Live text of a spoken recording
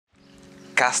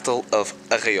Castle of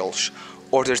Arraiolos,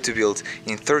 ordered to build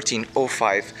in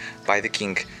 1305 by the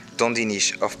king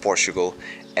Dinis of Portugal.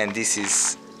 And this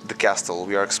is the castle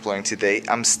we are exploring today.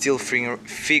 I'm still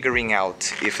figuring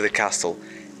out if the castle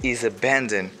is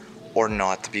abandoned or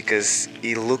not, because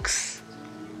it looks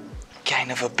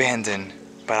kind of abandoned,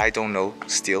 but I don't know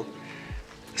still.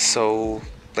 So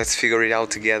let's figure it out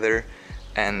together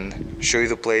and show you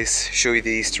the place, show you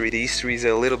the history. The history is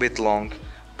a little bit long,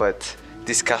 but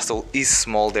this castle is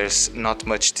small, there's not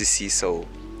much to see, so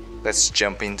let's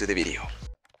jump into the video.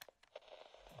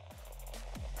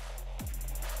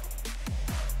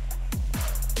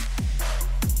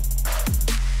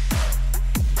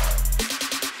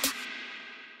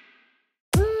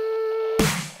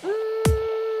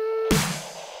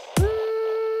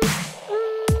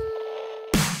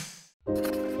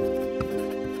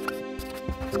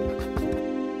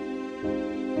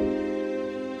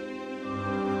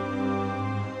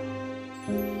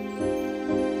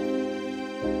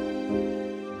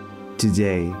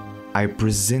 Today, I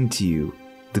present to you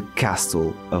the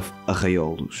Castle of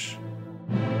Arraiolos.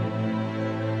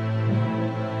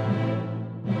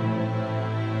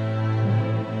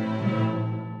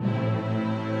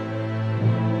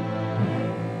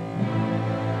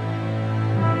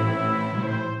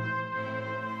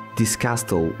 This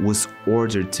castle was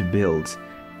ordered to build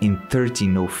in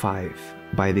 1305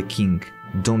 by the king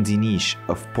Dinis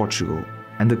of Portugal,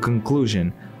 and the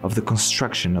conclusion of the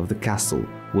construction of the castle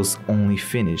was only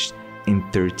finished in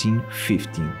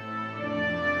 1315.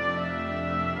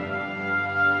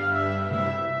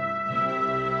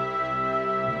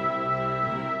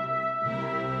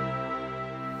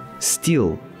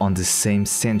 Still on the same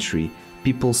century,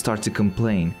 people start to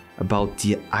complain about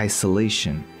the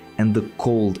isolation and the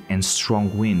cold and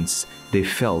strong winds they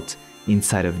felt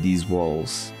inside of these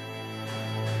walls.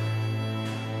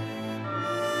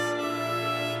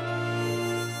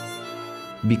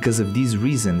 Because of these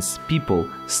reasons, people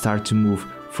start to move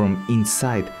from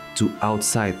inside to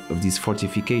outside of this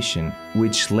fortification,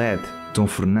 which led Dom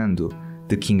Fernando,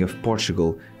 the King of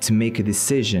Portugal, to make a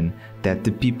decision that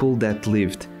the people that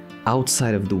lived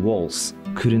outside of the walls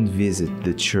couldn't visit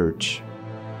the church.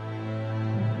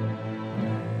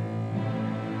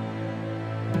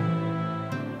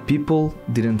 People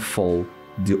didn't follow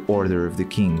the order of the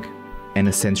king, and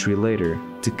a century later,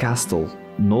 the castle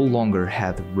no longer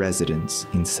had residents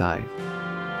inside.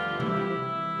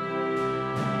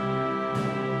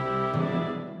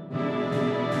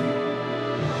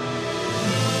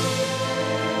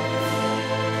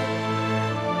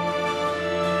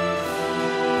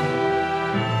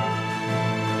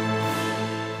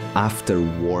 After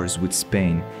wars with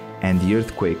Spain and the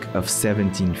earthquake of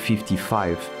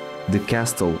 1755, the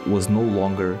castle was no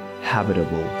longer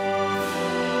habitable.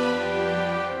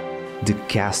 The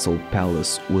castle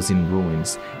palace was in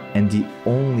ruins, and the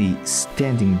only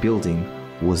standing building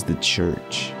was the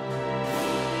church.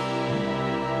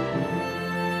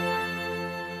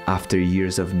 After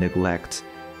years of neglect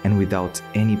and without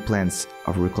any plans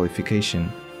of requalification,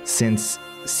 since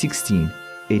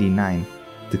 1689,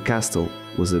 the castle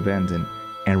was abandoned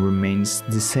and remains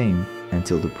the same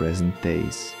until the present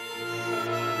days.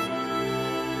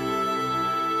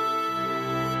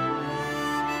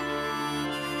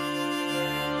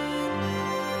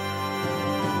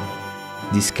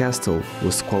 This castle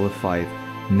was qualified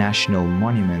National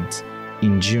Monument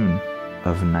in June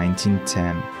of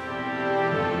 1910.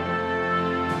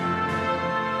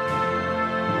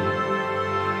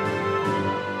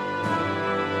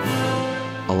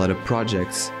 A lot of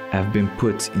projects have been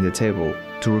put in the table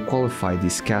to requalify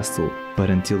this castle, but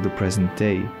until the present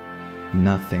day,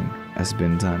 nothing has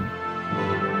been done.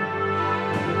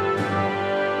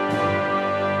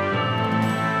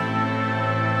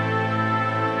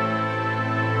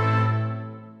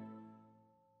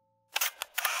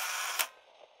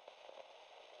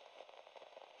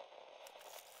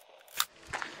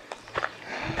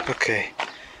 Okay,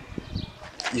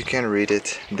 you can read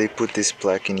it. They put this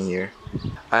plaque in here.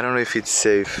 I don't know if it's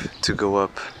safe to go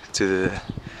up to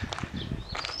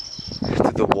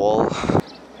the wall.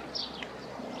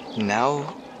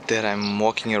 Now that I'm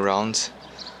walking around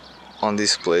on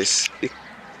this place, it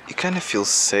kind of feels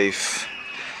safe.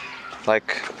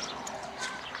 Like,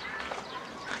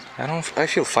 I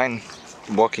feel fine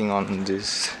walking on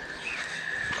this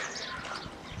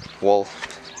wall.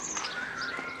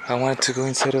 I wanted to go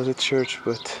inside of the church,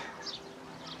 but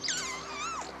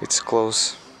it's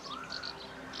closed.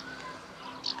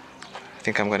 I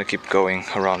think I'm gonna keep going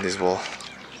around this wall.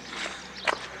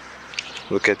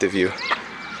 Look at the view.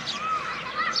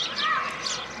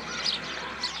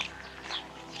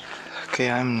 Okay,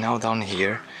 I'm now down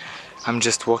here. I'm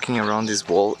just walking around this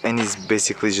wall and it's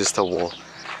basically just a wall.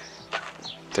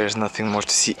 There's nothing more to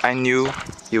see. I knew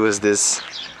it was this,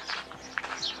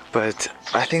 but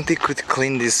I think they could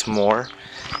clean this more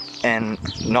and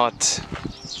not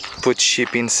put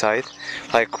sheep inside.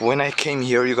 Like when I came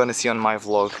here, you're gonna see on my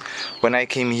vlog, when I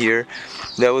came here,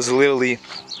 there was literally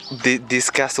this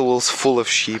castle was full of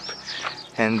sheep,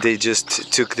 and they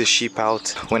just took the sheep out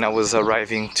when I was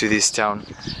arriving to this town.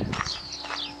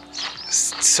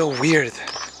 It's so weird.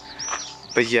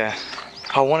 But yeah,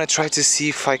 I want to try to see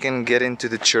if I can get into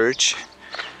the church,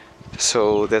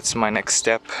 so that's my next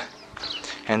step,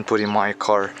 and putting my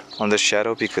car on the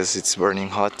shadow because it's burning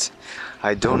hot.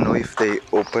 I don't know if they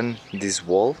open this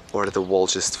wall or the wall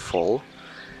just fell,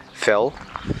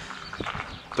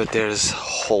 but there's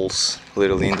holes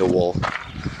literally in the wall.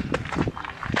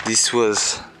 This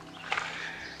was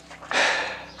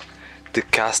the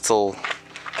castle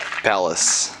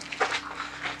palace,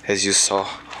 as you saw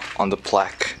on the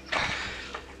plaque.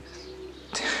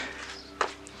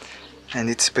 And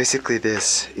it's basically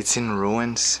this, it's in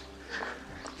ruins.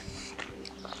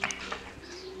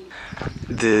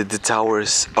 The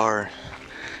towers are,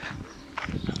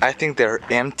 I think they're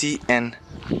empty and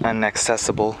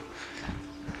inaccessible.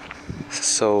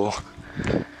 So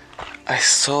I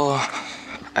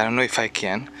don't know if I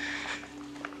can,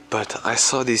 but I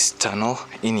saw this tunnel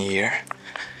in here.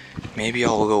 Maybe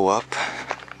I'll go up.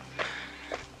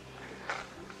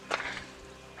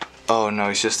 Oh no,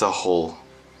 it's just a hole.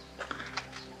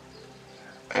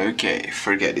 Okay,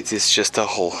 forget it, it's just a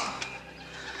hole.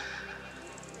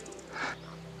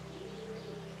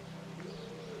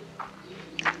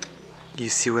 You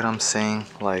see what I'm saying?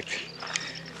 Like,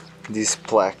 this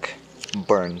plaque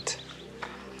burned.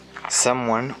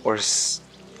 Someone or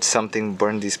something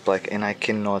burned this plaque and I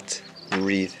cannot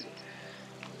read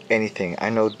anything. I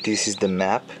know this is the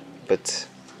map, but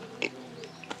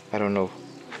I don't know.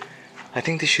 I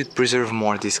think they should preserve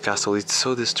more this castle. It's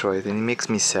so destroyed and it makes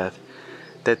me sad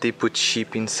that they put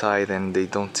sheep inside and they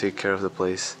don't take care of the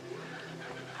place.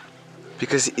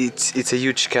 Because it's a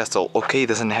huge castle. Okay, it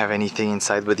doesn't have anything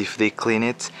inside, but if they clean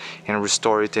it and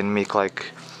restore it and make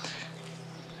like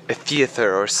a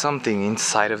theater or something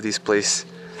inside of this place,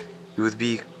 it would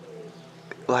be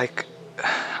like,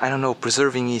 I don't know,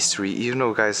 preserving history. You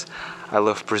know guys, I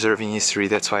love preserving history,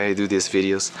 that's why I do these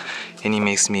videos, and it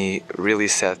makes me really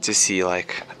sad to see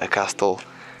like a castle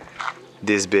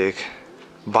this big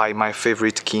by my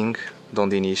favorite king,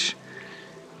 d.dinis,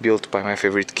 built by my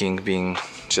favorite king, being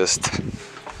just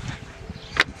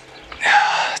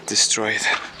destroyed.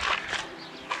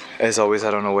 As always,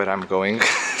 I don't know where I'm going.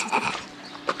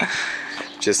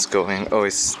 Just going, oh,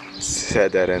 it's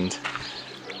at that end.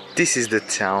 This is the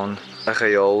town,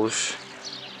 Arraiolos.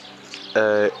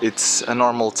 It's a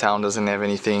normal town, doesn't have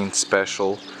anything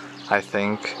special, I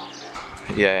think.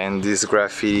 Yeah, and this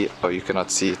graffiti, oh, you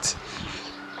cannot see it,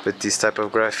 but this type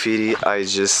of graffiti, I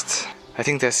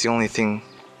think that's the only thing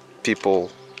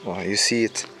people, well, you see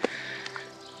it.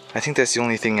 I think that's the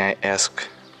only thing I ask.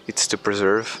 It's to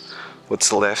preserve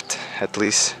what's left, at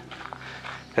least.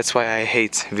 That's why I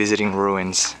hate visiting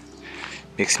ruins.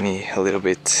 Makes me a little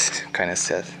bit kind of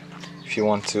sad. If you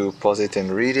want to pause it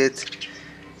and read it,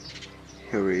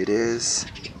 here it is.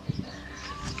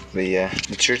 But yeah,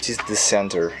 the church is the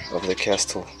center of the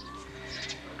castle.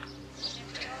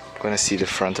 I'm gonna see the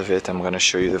front of it. I'm gonna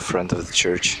show you the front of the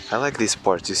church. I like this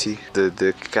part, you see,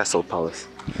 the castle palace.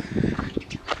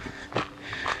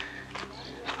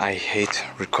 I hate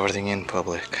recording in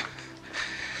public.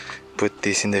 Put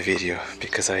this in the video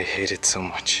because I hate it so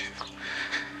much.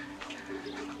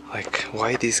 Like,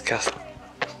 why this castle?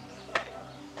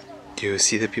 Do you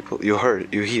see the people? You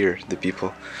hear the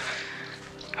people.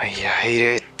 I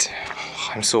hate it.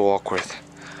 I'm so awkward.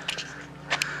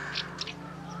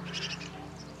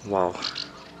 Wow.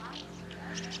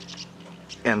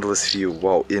 Endless view.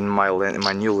 Wow. In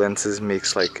my new lenses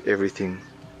makes like everything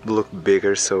look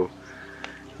bigger. So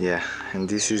yeah. And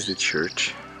this is the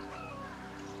church.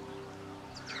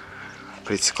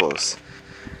 But it's close.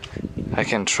 I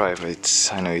can try,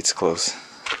 but I know it's close.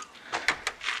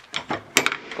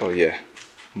 Oh yeah,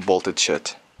 bolted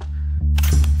shut.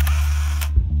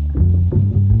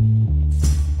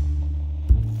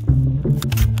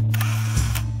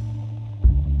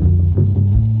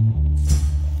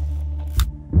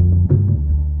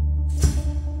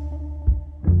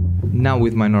 Now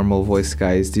with my normal voice,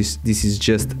 guys, this is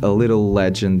just a little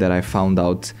legend that I found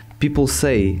out. People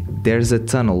say there's a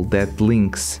tunnel that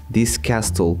links this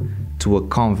castle to a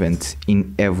convent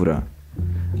in Évora.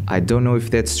 I don't know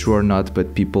if that's true or not,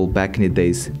 but people back in the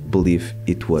days believe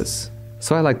it was.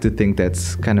 So I like to think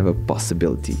that's kind of a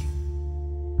possibility.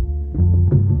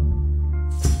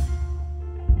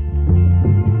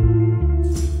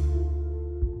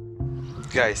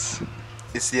 guys,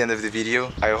 it's the end of the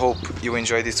video. I hope you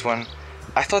enjoyed this one.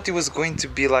 I thought it was going to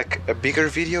be like a bigger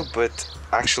video, but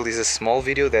actually it's a small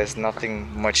video. There's nothing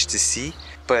much to see,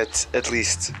 but at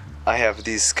least I have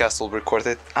this castle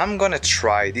recorded. I'm gonna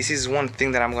try, this is one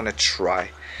thing that I'm gonna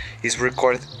try, is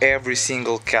record every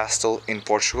single castle in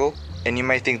Portugal. And you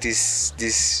might think this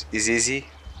is easy,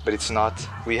 but it's not.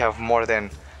 We have more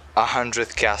than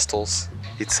 100 castles.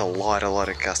 It's a lot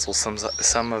of castles.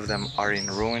 Some of them are in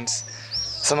ruins.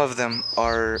 Some of them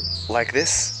are like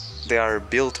this. They are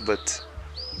built, but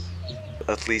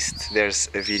at least there's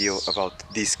a video about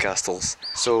these castles.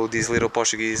 So this little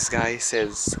Portuguese guy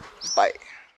says bye.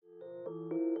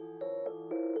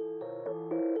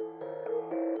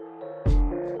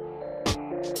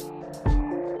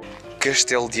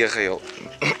 Castelo de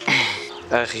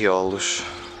Arraiolos.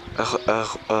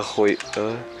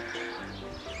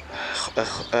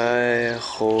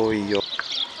 Arroio.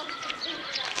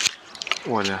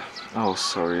 Olha. Oh,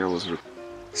 sorry, I was.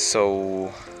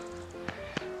 So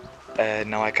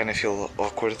now I kind of feel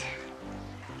awkward.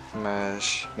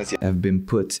 Mas yeah. Have been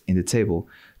put in the table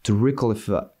to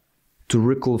requalify.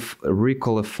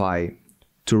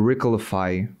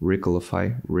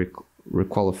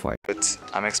 But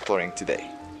I'm exploring today.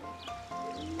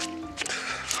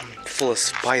 I'm full of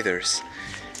spiders.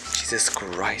 Jesus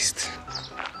Christ.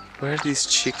 Where this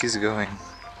chick is going?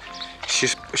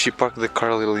 She parked the car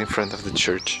a little in front of the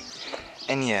church.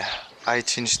 And yeah, I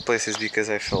changed places because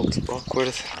I felt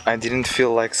awkward. I didn't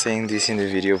feel like saying this in the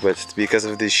video, but because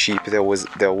of the sheep that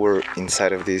were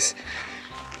inside of this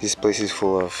place is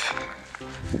full of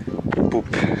poop.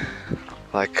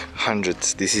 Like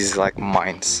hundreds. This is like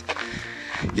mines.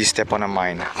 You step on a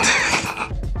mine.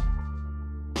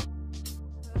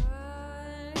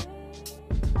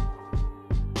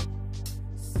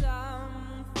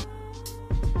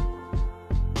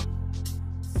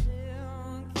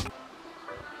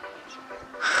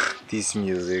 This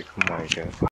music, oh my god.